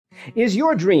Is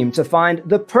your dream to find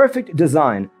the perfect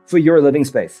design for your living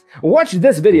space? Watch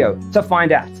this video to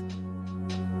find out.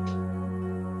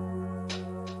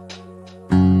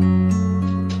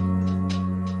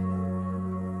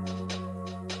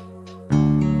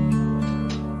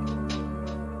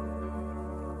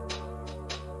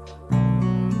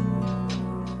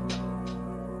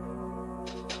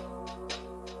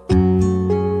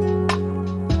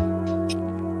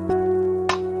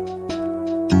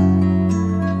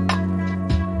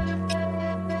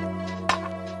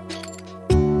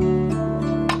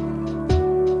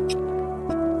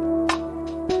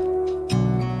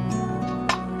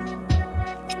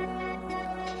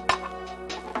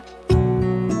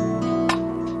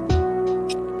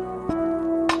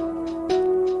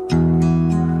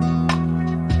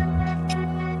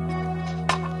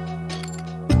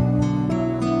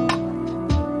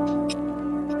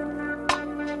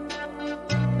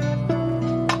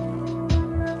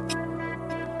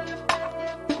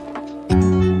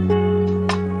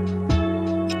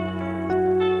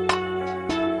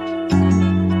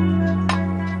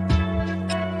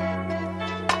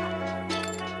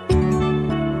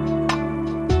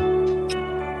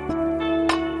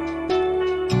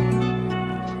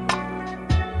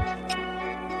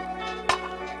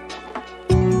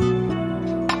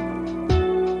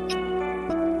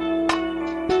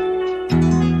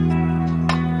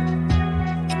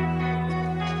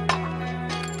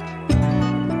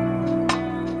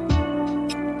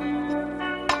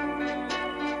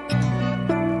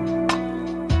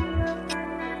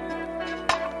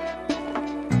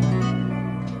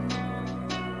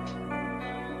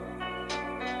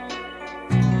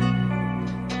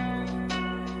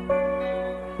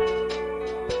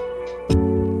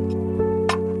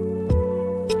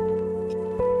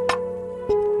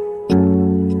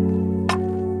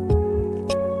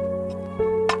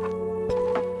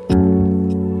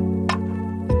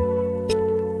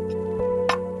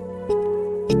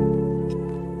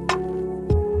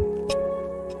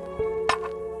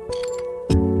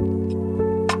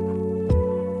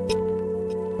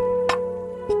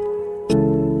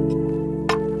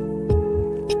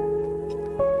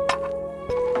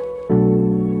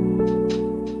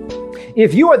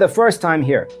 If you are the first time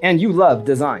here and you love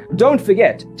design, don't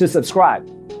forget to subscribe.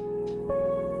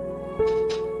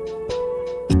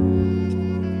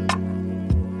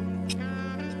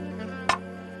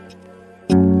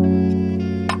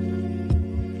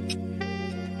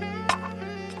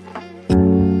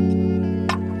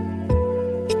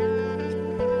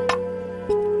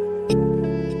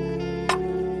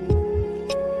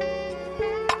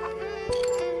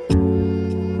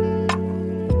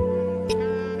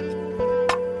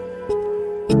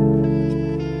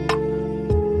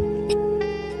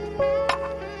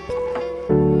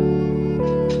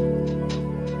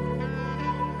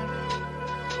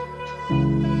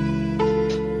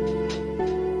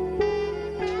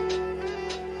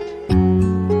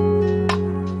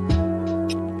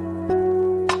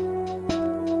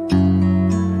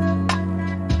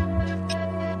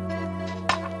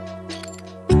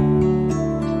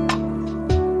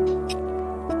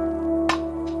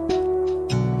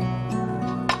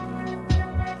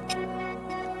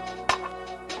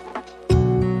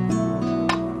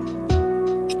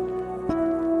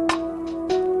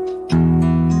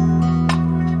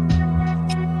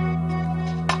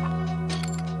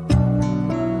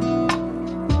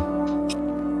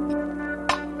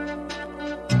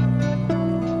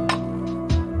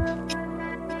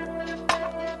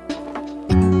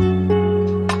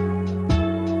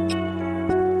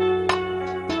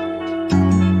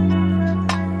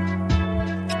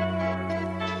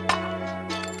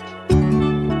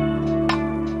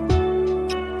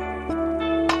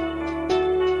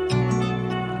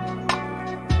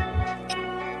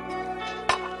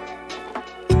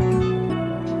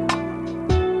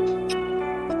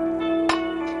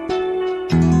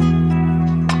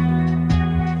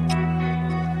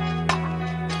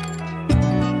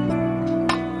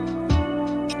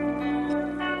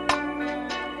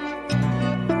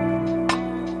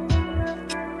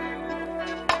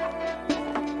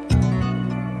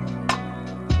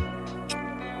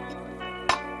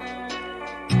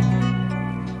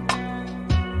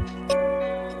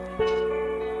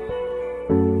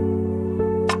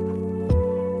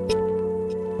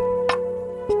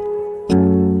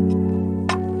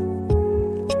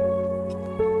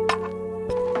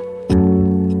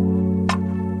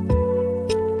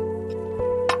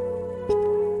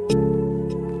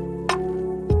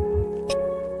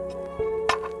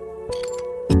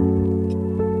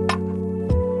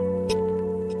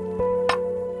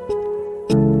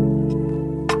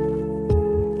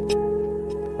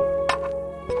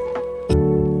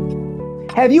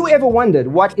 Have you ever wondered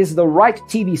what is the right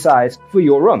TV size for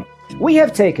your room? We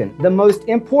have taken the most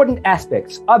important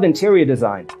aspects of interior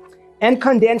design and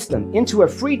condensed them into a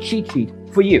free cheat sheet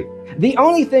for you. The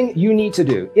only thing you need to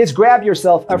do is grab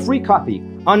yourself a free copy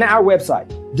on our website,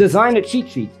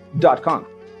 designercheatsheet.com.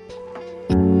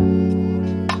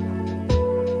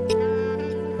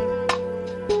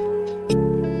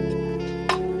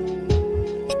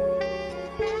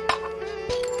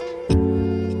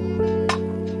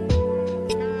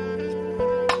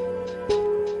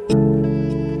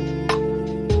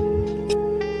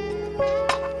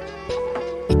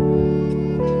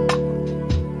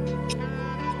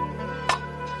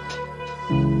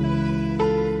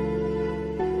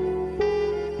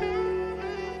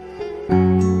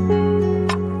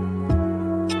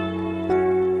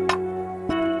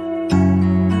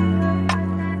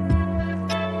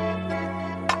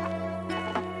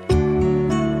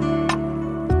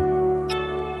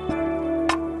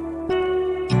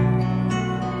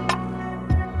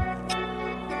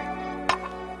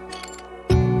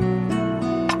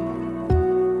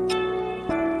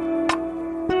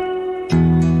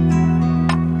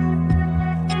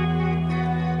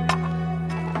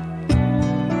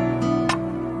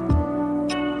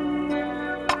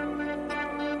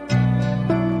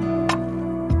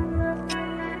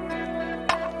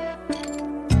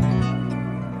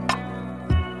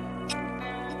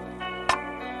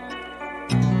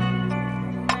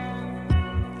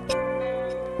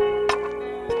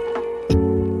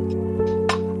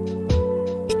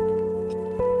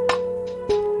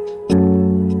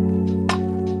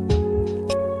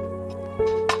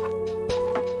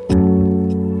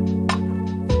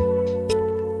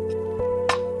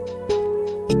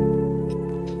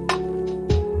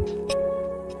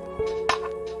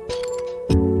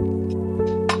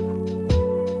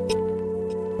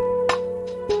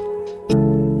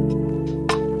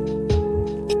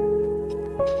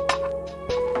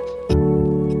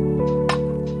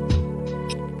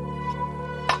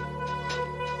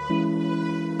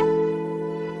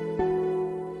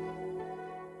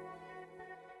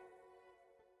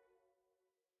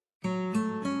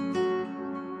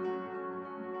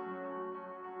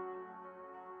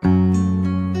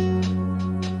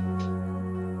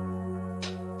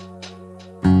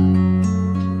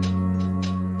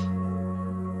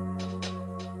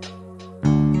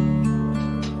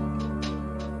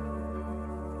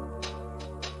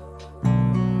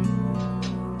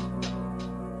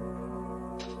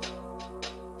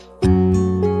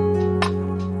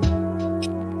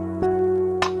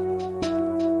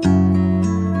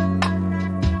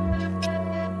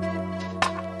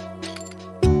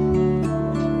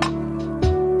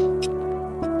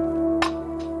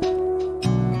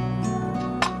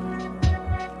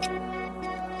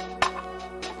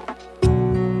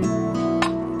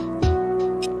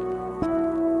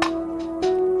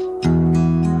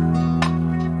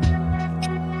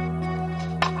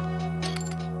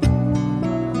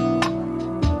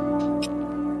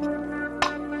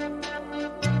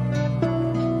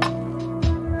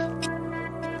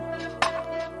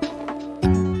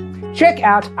 Check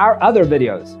out our other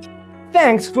videos.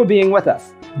 Thanks for being with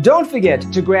us. Don't forget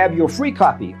to grab your free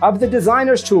copy of the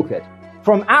Designer's Toolkit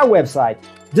from our website,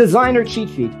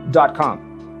 designercheatsheet.com.